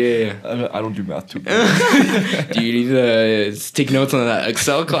after. Yeah. I don't do math too good. Do you need to take notes on that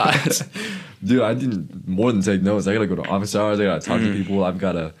Excel class? Dude, I didn't more than take notes. I gotta go to office hours. I gotta talk to people. I've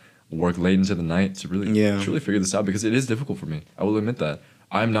gotta work late into the night to really, truly figure this out because it is difficult for me. I will admit that.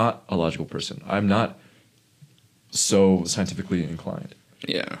 I'm not a logical person. I'm not so scientifically inclined.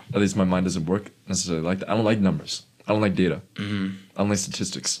 Yeah. At least my mind doesn't work necessarily like that. I don't like numbers. I don't like data. Mm-hmm. I don't like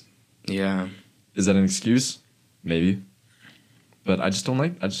statistics. Yeah. Is that an excuse? Maybe. But I just don't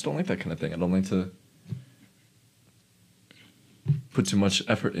like that kind of thing. I don't like to put too much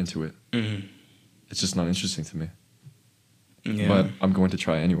effort into it. Mm-hmm. It's just not interesting to me. Yeah. But I'm going to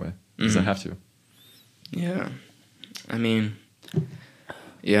try anyway because I have to. Yeah. I mean,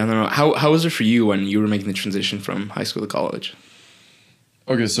 yeah, I don't know. How was it for you when you were making the transition from high school to college?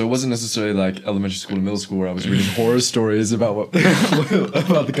 Okay, so it wasn't necessarily like elementary school to middle school where I was reading horror stories about what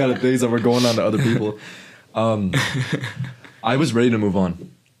about the kind of things that were going on to other people. I was ready to move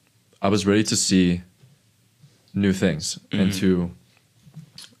on. I was ready to see new things and to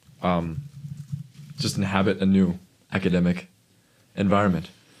just inhabit a new academic environment.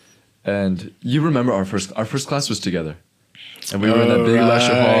 And you remember our first class was together. And we were in that big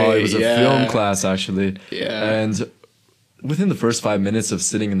lecture hall. It was a film class, actually. Yeah. And within the first 5 minutes of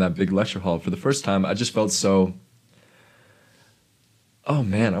sitting in that big lecture hall, for the first time, I just felt so... Oh,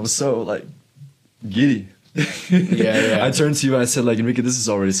 man, I was so, like, giddy. Yeah. I turned to you and I said, like, Enrique, this is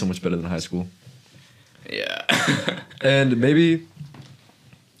already so much better than high school. Yeah. And maybe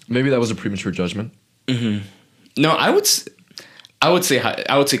that was a premature judgment. Mm-hmm. No, I would say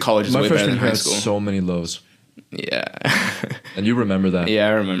college is way better than high had school. So many lows. Yeah. And you remember that. Yeah,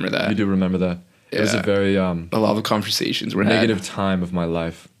 I remember that. You do remember that. It was a very a lot of conversations were negative time of my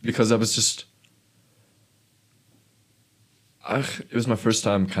life because I was just it was my first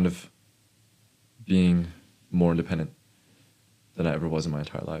time kind of being more independent than I ever was in my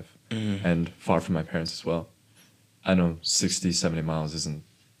entire life. And far from my parents as well. I know 60, 70 miles isn't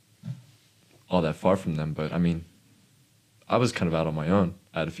all that far from them, but I mean, I was kind of out on my own.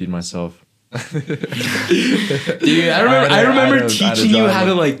 I had to feed myself. Dude, I remember teaching you how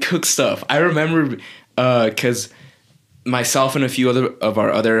to like cook stuff. I remember because myself and a few of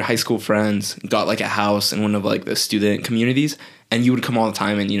our other high school friends got like a house in one of like the student communities, and you would come all the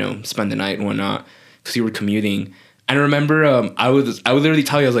time and spend the night and whatnot because you were commuting. And I remember I would literally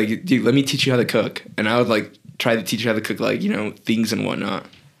tell you, I was like, dude, let me teach you how to cook, and I would like try to teach you how to cook like things and whatnot.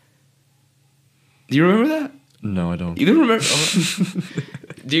 Do you remember that? No, I don't. You don't remember?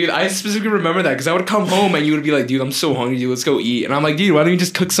 Dude, I specifically remember that because I would come home and you would be like, dude, I'm so hungry, dude, let's go eat. And I'm like, dude, why don't you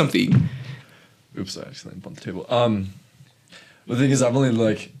just cook something? Oops, I accidentally bumped the table. The thing is, I've only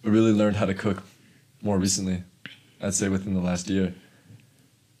like really learned how to cook more recently. I'd say within the last year.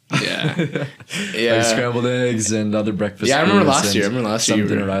 Yeah. Like scrambled eggs and other breakfast. Yeah, I remember last year. Some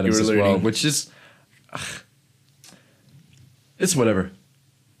dinner items as well, which is, it's whatever.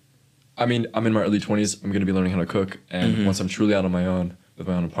 I mean, I'm in my early 20s. I'm gonna be learning how to cook, and once I'm truly out on my own, with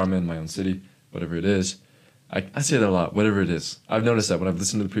my own apartment, my own city, whatever it is, I say that a lot. Whatever it is, I've noticed that when I've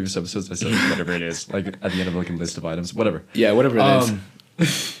listened to the previous episodes, I say whatever it is, like at the end of like a list of items, whatever. Yeah, whatever it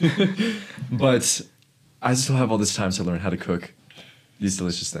is. But I still have all this time to learn how to cook these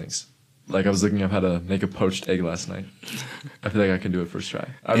delicious things. Like I was looking up how to make a poached egg last night. I feel like I can do it first try.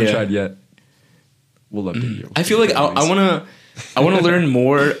 I haven't tried yet. We'll update you. I feel like I wanna learn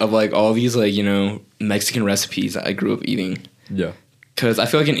more of like all these like Mexican recipes that I grew up eating. Yeah. Because I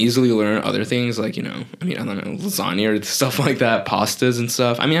feel I can easily learn other things like I don't know, lasagna or stuff like that, pastas and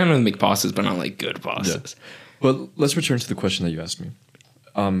stuff. I mean, I know how to make pastas, but not like good pastas. Yeah. But let's return to the question that you asked me.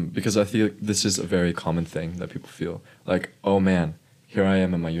 Because I feel like this is a very common thing that people feel. Like, oh man, here I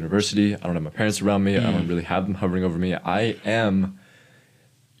am in my university. I don't have my parents around me. I don't really have them hovering over me. I am,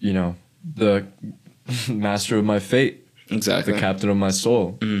 the master of my fate. Exactly. The captain of my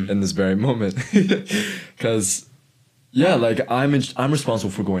soul in this very moment. Because, like I'm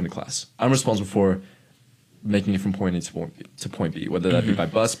responsible for going to class. I'm responsible for making it from point A to point B, whether that be by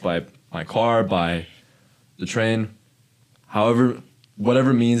bus, by my car, by the train, however,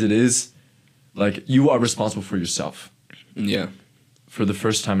 whatever means it is. Like you are responsible for yourself. Yeah. For the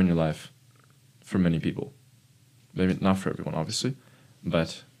first time in your life, for many people, maybe not for everyone, obviously,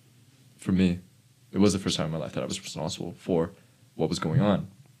 but for me. It was the first time in my life that I was responsible for what was going on.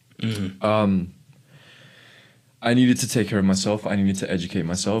 I needed to take care of myself. I needed to educate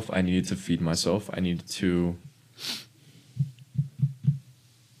myself. I needed to feed myself. I needed to,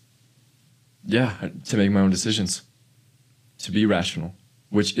 to make my own decisions, to be rational,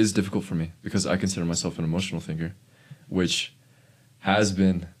 which is difficult for me because I consider myself an emotional thinker, which has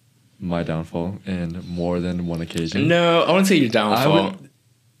been my downfall in more than one occasion. No, I wouldn't say your downfall.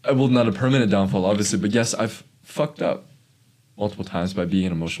 Well, not a permanent downfall, obviously, but yes, I've fucked up multiple times by being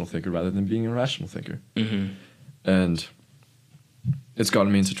an emotional thinker rather than being a rational thinker. Mm-hmm. And it's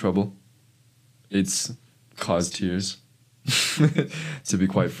gotten me into trouble. It's caused tears, to be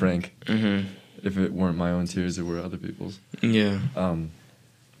quite frank. Mm-hmm. If it weren't my own tears, it were other people's. Yeah.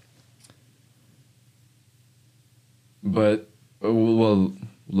 But well,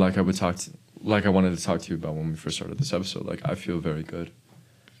 like I wanted to talk to you about when we first started this episode. Like, I feel very good.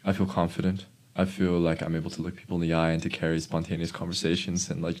 I feel confident. I feel like I'm able to look people in the eye and to carry spontaneous conversations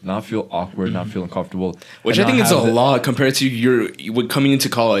and like not feel awkward, not feel uncomfortable. Which I think is a lot compared to your coming into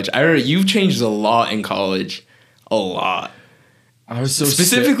college. You've changed a lot in college, a lot. I was so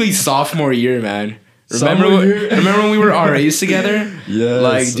specifically sophomore year, man. Remember when we were RAs together? Yes,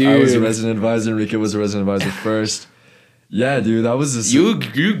 like, dude, I was a resident advisor. Enrique was a resident advisor first. Yeah, dude, that was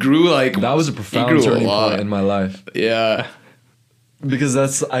you grew like that was a profound turning point in my life. Yeah. Because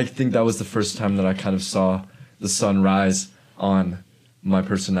I think that was the first time that I kind of saw the sun rise on my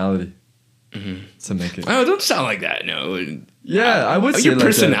personality to make it. Oh, don't sound like that. No. Yeah, I would say your like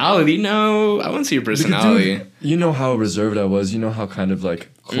personality. That. No, I wouldn't say your personality. Because, dude, you know how reserved I was. You know how kind of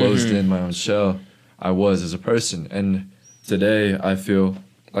like closed in my own shell I was as a person. And today I feel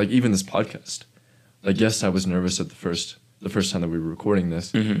like even this podcast. Like, yes, I was nervous at the first time that we were recording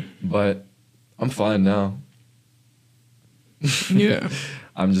this, but I'm fine now. Yeah.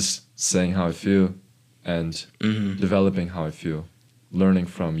 I'm just saying how I feel and developing how I feel, learning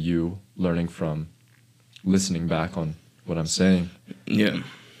from you, learning from listening back on what I'm saying. Yeah.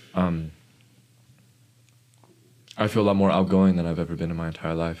 I feel a lot more outgoing than I've ever been in my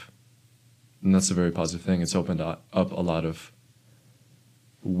entire life. And that's a very positive thing. It's opened up a lot of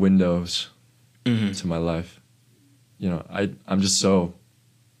windows to my life. You know, I'm just so...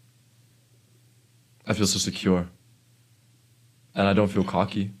 I feel so secure. And I don't feel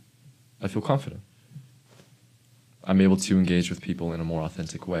cocky. I feel confident. I'm able to engage with people in a more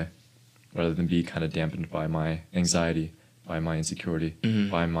authentic way, rather than be kind of dampened by my anxiety, by my insecurity,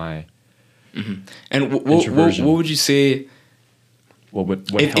 by my And what would you say? What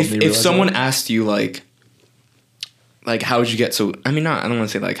helped me realize if someone that? asked you like how would you get so? I mean, I don't want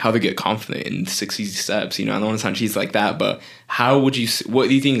to say like how to get confident in 60 steps. You know, I don't want to sound cheesy like that, but how would you? What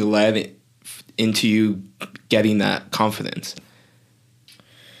do you think led into you getting that confidence?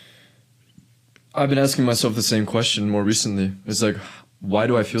 I've been asking myself the same question more recently. It's like, why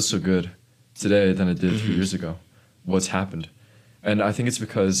do I feel so good today than I did 3 years ago? What's happened? And I think it's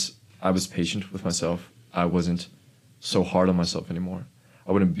because I was patient with myself. I wasn't so hard on myself anymore.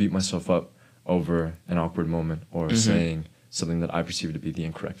 I wouldn't beat myself up over an awkward moment or saying something that I perceive to be the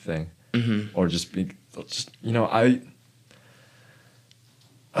incorrect thing. Or just you know,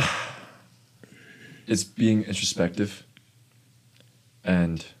 it's being introspective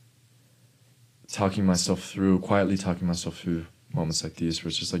and quietly talking myself through moments like these where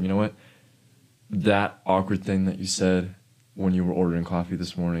it's just like, you know what? That awkward thing that you said when you were ordering coffee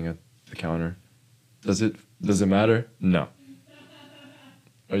this morning at the counter, does it matter? No.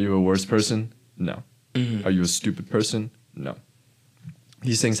 Are you a worse person? No. Are you a stupid person? No.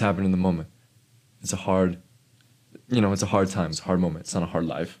 These things happen in the moment. It's a hard time. It's a hard moment. It's not a hard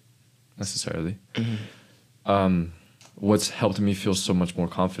life, necessarily. What's helped me feel so much more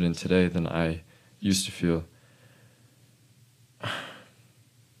confident today than I used to feel,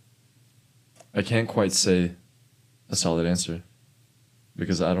 I can't quite say a solid answer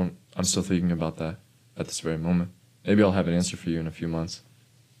because I'm still thinking about that at this very moment. Maybe I'll have an answer for you in a few months.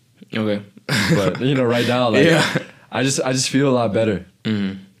 Okay. But right now, like, yeah. I just feel a lot better.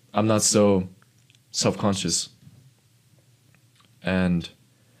 I'm not so self-conscious. And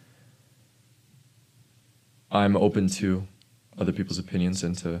I'm open to other people's opinions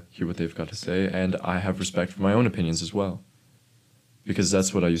and to hear what they've got to say. And I have respect for my own opinions as well. Because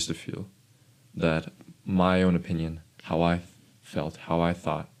that's what I used to feel. That my own opinion, how I felt, how I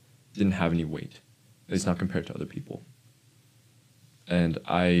thought, didn't have any weight. At least not compared to other people. And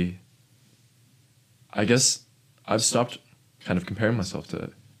I guess I've stopped kind of comparing myself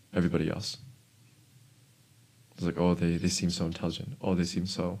to everybody else. It's like, oh, they seem so intelligent. Oh, they seem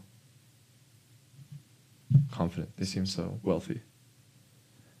so confident. They seem so wealthy.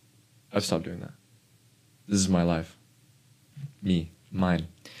 I've stopped doing that. This is my life. Me. Mine.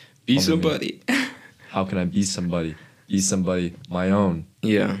 Be somebody. How can I be somebody? Be somebody my own.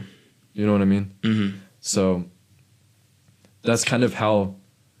 Yeah. You know what I mean? So that's kind of how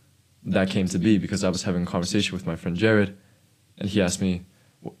that came to be, because I was having a conversation with my friend Jared, and he asked me,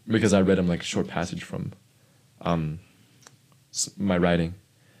 because I read him like a short passage from my writing,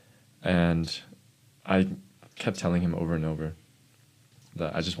 And I kept telling him over and over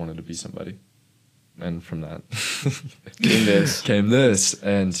that I just wanted to be somebody. And from that came this.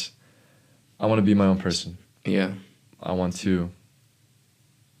 And I want to be my own person. Yeah. I want to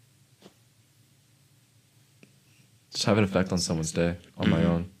just have an effect on someone's day, on my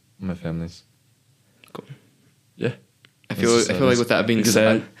own, on my family's. Cool. Yeah. I feel like with that being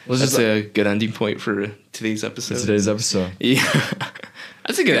said, that's a good ending point for today's episode. Today's episode. Yeah.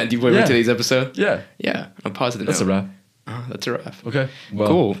 That's a good ending point for today's episode. Yeah. Yeah. On a positive That's note. a wrap. That's a wrap. Okay. Well,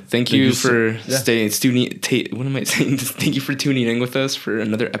 cool. Thank you for staying. What am I saying? Thank you for tuning in with us for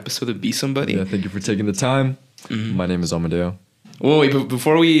another episode of Be Somebody. Yeah, thank you for taking the time. My name is Amadeo. Well, wait, but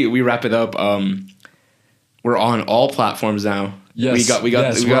before we wrap it up, we're on all platforms now. Yes, we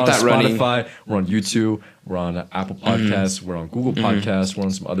got that running. Spotify, we're on YouTube, we're on Apple Podcasts, we're on Google Podcasts, we're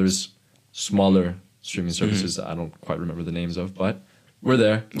on some others smaller streaming services that I don't quite remember the names of, but we're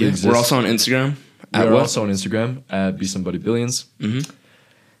there. We're also on Instagram. We're also on Instagram at Be Somebody Billions.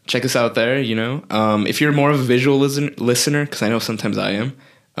 Check us out there. If you're more of a visual listener, because I know sometimes I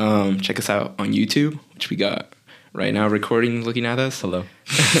am, check us out on YouTube, which we got right now recording, looking at us. Hello.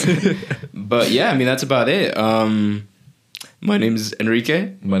 But yeah, I mean that's about it. My name is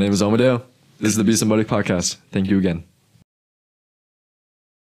Enrique. My name is Amadeo. This is the Be Somebody podcast. Thank you again.